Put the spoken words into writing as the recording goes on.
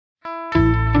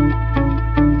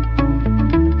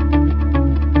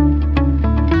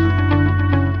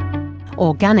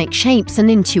Organic shapes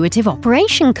and intuitive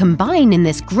operation combine in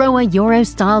this Grohe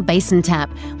Eurostyle basin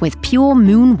tap with pure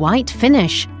moon white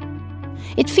finish.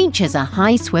 It features a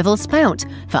high swivel spout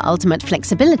for ultimate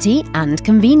flexibility and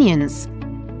convenience.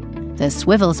 The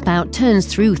swivel spout turns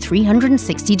through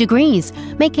 360 degrees,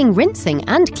 making rinsing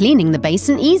and cleaning the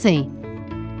basin easy.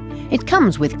 It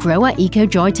comes with Grohe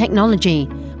EcoJoy technology,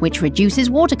 which reduces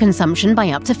water consumption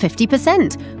by up to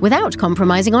 50% without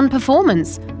compromising on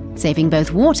performance, saving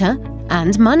both water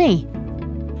and money.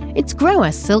 Its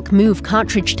Grohe Silk Move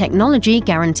cartridge technology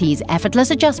guarantees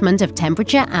effortless adjustment of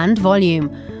temperature and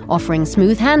volume, offering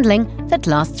smooth handling that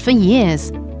lasts for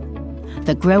years.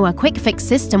 The Grohe Quick Fix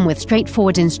system with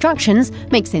straightforward instructions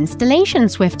makes installation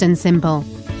swift and simple,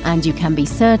 and you can be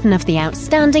certain of the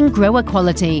outstanding Grohe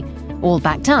quality, all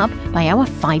backed up by our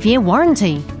 5-year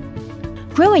warranty.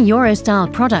 Grohe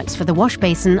Eurostyle products for the wash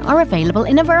basin are available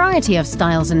in a variety of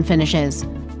styles and finishes.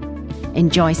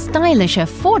 Enjoy stylish,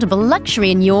 affordable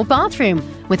luxury in your bathroom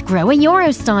with Grohe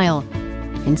Eurostyle,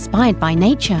 inspired by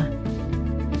nature.